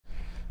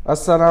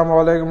Assalamu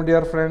alaikum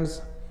dear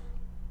friends.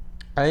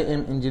 I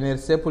am engineer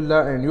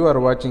Saifullah and you are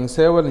watching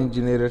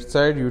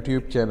civilengineeratsite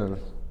YouTube channel.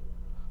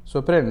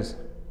 So friends,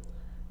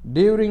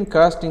 during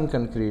casting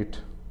concrete,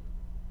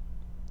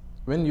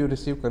 when you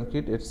receive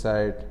concrete at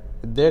site,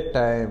 at that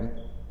time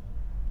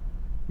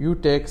you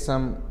take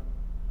some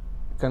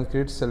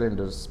concrete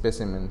cylinders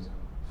specimens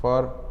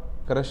for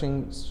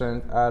crushing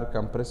strength or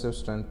compressive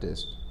strength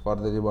test for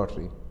the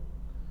laboratory.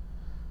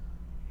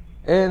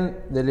 In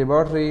the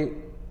laboratory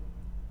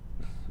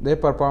they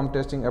perform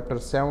testing after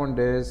 7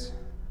 days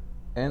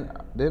and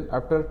then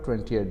after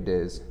 28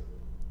 days,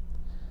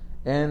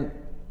 and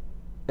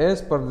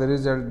as per the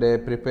result they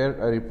prepare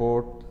a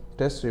report,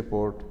 test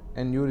report,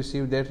 and you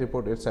receive that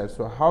report at site.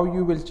 So how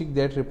you will check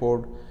that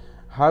report,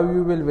 how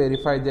you will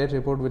verify that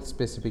report with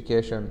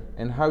specification,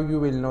 and how you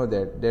will know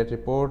that that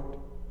report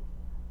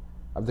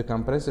of the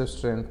compressive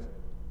strength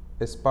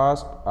is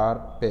passed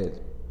or failed.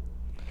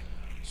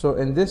 So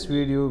in this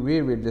video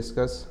we will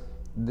discuss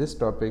this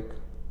topic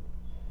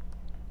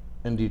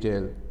in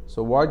detail.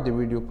 So watch the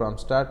video from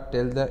start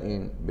till the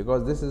end,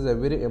 because this is a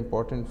very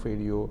important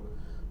video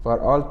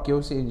for all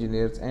QC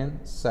engineers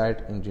and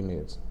site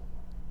engineers.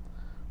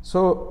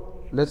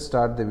 So let's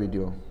start the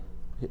video.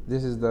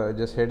 This is the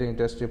just heading: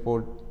 test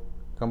report,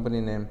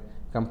 company name,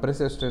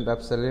 compressive strength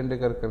of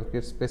cylindrical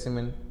concrete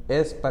specimen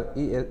as per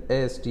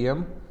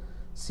ASTM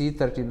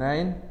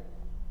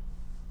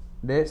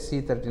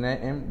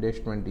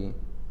C39-C39M-20.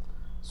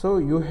 So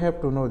you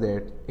have to know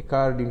that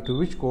according to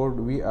which code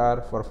we are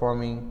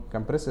performing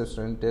compressive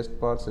strength test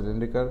for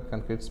cylindrical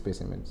concrete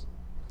specimens.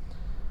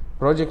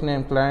 Project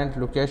name, client,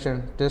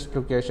 location, test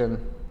location,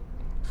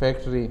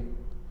 factory,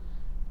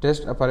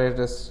 test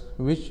apparatus.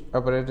 Which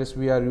apparatus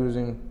we are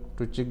using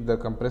to check the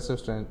compressive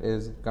strength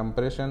is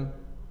compression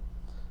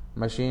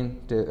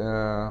machine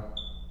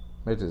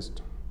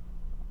test.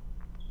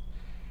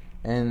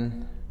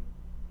 And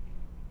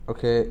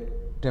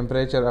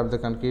temperature of the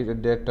concrete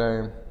at that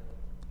time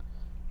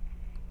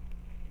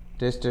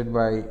tested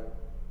by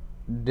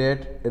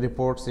date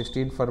report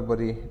 16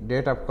 February,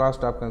 date of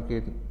cost of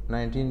concrete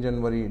 19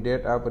 January,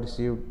 date of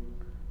received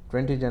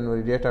 20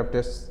 January, date of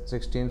test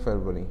 16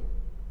 February.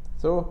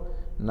 So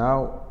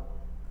now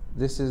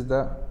this is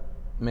the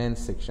main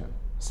section.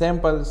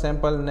 Sample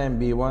name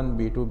B1,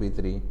 B2,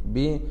 B3.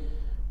 B,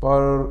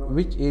 for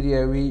which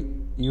area we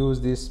use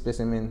this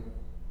specimen?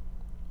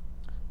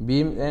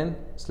 Beam and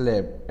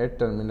slab at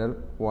terminal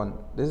 1.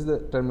 This is the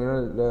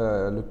terminal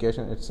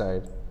location at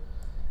site.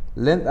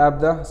 Length of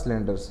the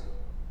cylinders,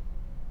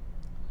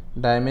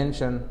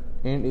 dimension,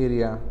 end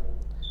area,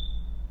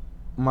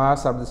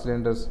 mass of the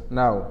cylinders.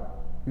 Now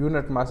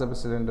unit mass of the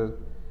cylinder,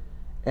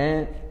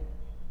 and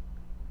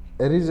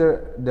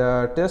result,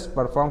 the test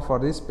performed for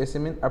this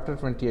specimen after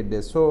 28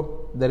 days.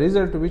 So the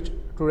result which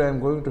today I am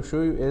going to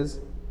show you is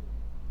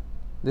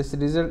this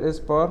result is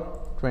for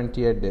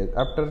 28 days,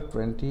 after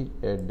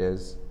 28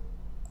 days.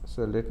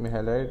 So let me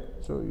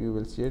highlight so you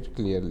will see it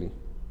clearly.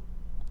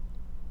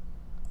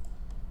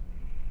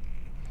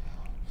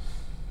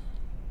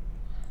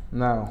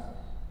 Now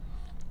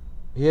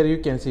here you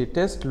can see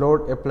test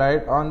load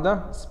applied on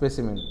the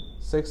specimen: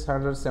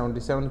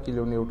 677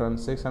 kilonewton,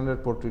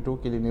 642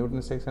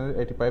 kilonewton,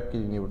 685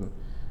 kilonewton.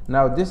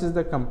 Now this is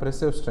the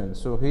compressive strength.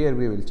 So here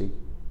we will check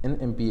in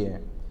MPa.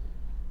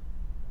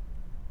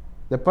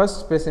 The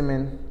first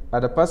specimen or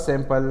the first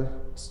sample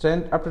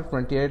strength after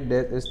 28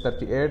 days is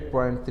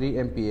 38.3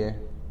 MPa.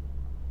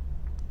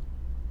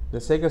 The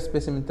second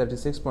specimen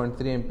 36.3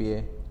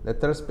 MPa. The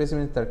third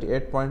specimen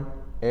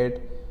 38.8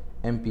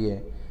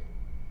 MPa.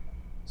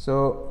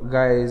 So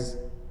guys,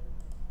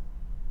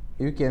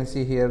 you can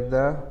see here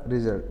the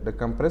result, the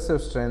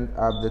compressive strength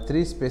of the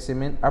three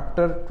specimen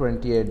after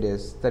 28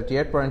 days: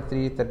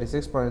 38.3,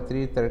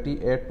 36.3,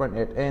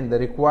 38.8, and the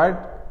required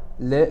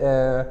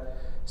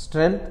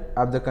strength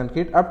of the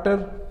concrete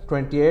after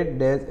 28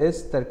 days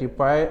is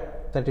 35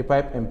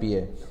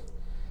 MPa.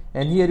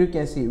 And here you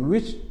can see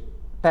which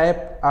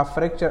type of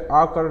fracture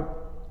occurred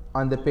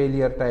on the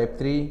failure: type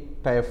 3,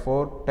 type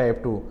 4,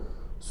 type 2.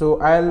 So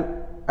I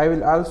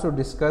will also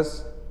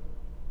discuss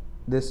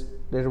this,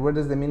 that what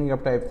is the meaning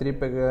of type 3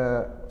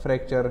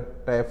 fracture,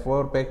 type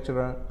 4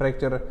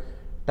 fracture,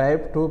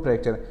 type 2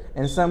 fracture.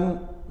 And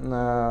some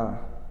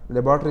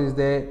laboratories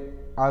they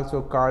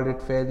also called it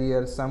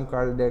failure, some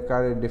they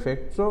call it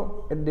defect.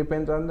 So it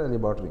depends on the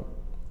laboratory,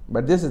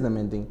 but this is the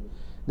main thing.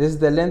 This is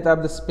the length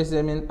of the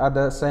specimen or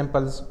the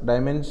samples,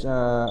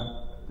 dimension,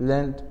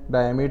 length,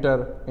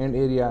 diameter, end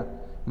area,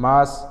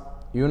 mass,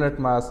 unit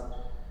mass.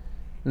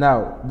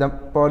 Now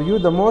for you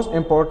the most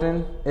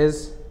important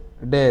is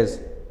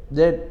days,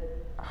 that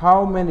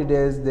how many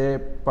days they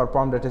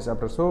perform the test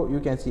after. So you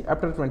can see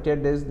after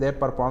 28 days they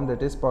perform the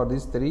test for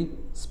these three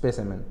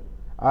specimen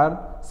or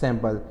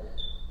sample,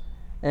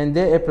 and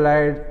they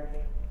applied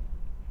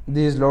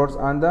these loads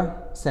on the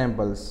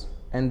samples,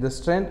 and the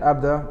strength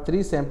of the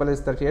three sample is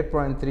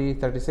 38.3,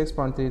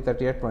 36.3,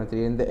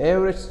 38.3, and the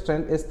average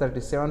strength is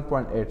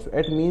 37.8. So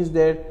it means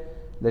that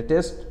the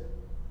test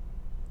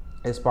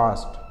is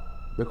passed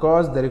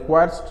because the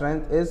required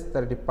strength is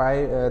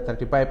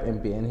 35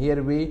 MPa, and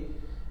here we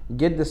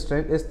get the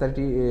strength is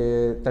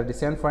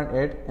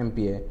 37.8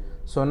 MPa.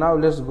 So now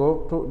let's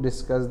go to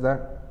discuss the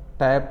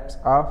types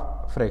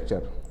of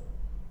fracture.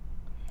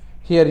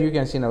 Here you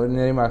can see now in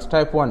the remarks,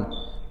 type 1,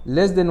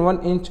 less than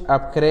 1 inch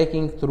of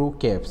cracking through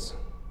caps,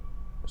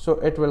 so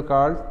it will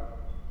call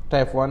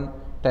type 1.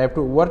 Type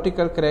 2,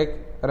 vertical crack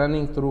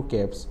running through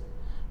caps.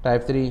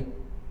 Type 3,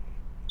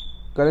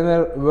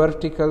 columnar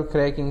vertical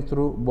cracking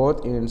through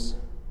both ends.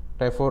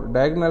 Type 4,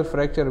 diagonal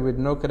fracture with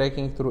no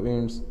cracking through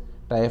ends.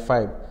 Type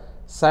 5,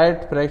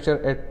 side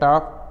fracture at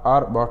top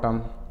or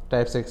bottom.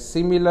 Type 6,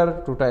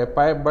 similar to type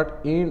 5 but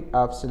end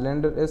of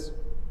cylinder is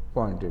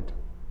pointed.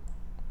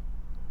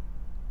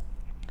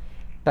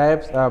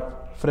 Types of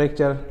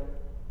fracture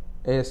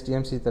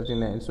ASTM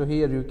C39. So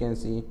here you can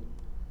see,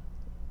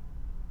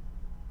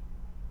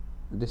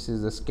 this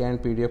is the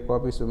scanned PDF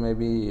copy, so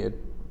maybe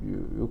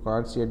you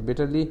can't see it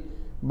bitterly,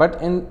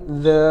 but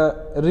in the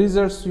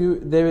results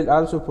they will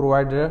also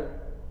provide the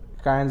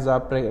kinds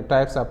of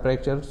types of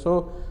fracture.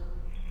 So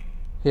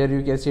here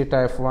you can see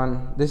type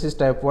 1, this is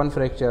type 1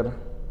 fracture.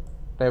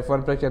 Type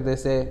 1 fracture, they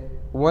say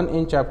 1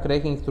 inch of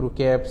cracking through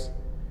caps.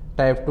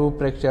 Type 2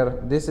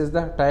 fracture, this is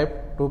the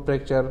type 2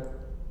 fracture,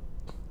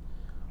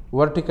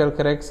 vertical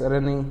cracks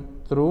running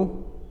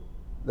through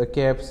the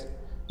caps.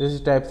 This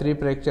is type 3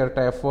 fracture,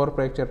 type 4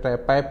 fracture,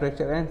 type 5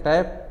 fracture, and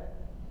type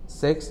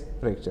 6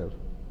 fracture.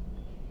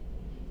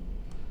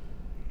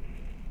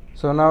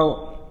 So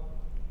now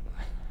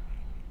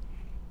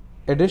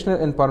additional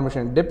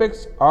information,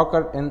 defects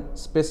occurred in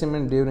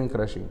specimen during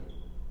crushing.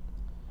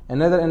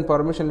 Another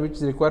information which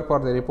is required for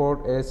the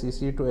report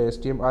ASCC to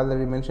ASTM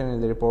already mentioned in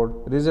the report.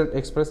 Result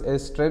expressed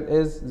as strength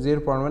is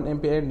 0.1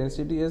 MPa and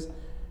density is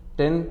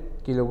 10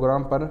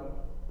 kg per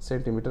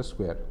centimeter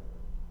square.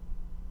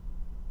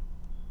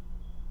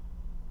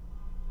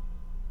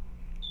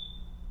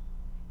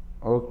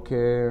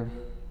 Okay,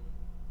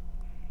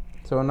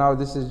 so now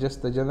this is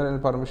just the general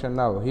information.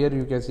 Now here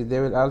you can see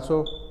they will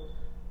also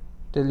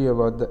tell you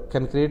about the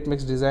concrete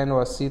mix design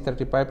was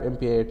C35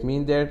 MPa. It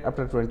means that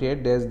after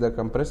 28 days the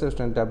compressive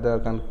strength of the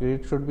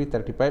concrete should be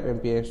 35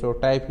 MPa. So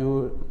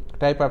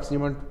type of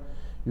cement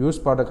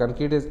used for the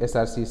concrete is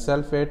SRC,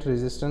 sulfate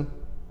resistant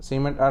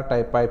cement, or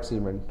type pipe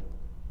cement.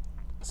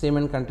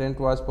 Cement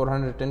content was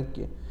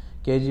 410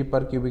 kg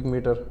per cubic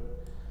meter.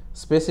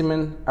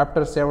 Specimen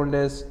after 7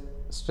 days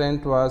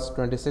strength was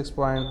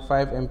 26.5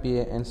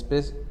 MPa and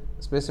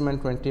specimen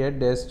 28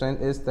 days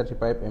strength is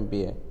 35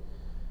 MPa.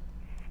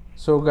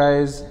 So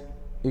guys,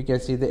 you can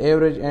see the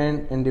average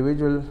and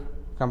individual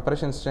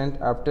compression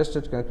strength of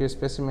tested concrete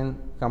specimen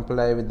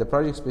comply with the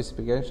project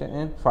specification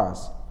and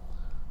fast.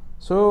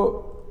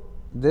 So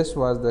this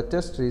was the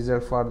test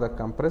result for the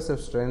compressive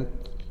strength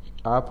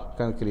of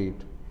concrete.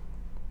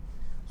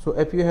 So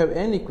if you have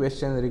any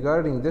question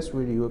regarding this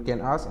video, you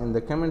can ask in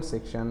the comment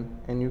section,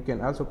 and you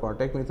can also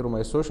contact me through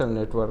my social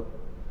network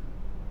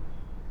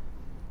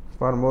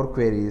for more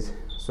queries.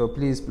 So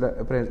please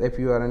friends, if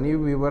you are a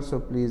new viewer, so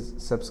please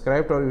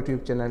subscribe to our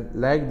YouTube channel,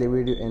 like the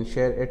video and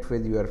share it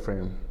with your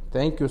friend.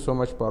 Thank you so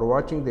much for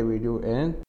watching the video, and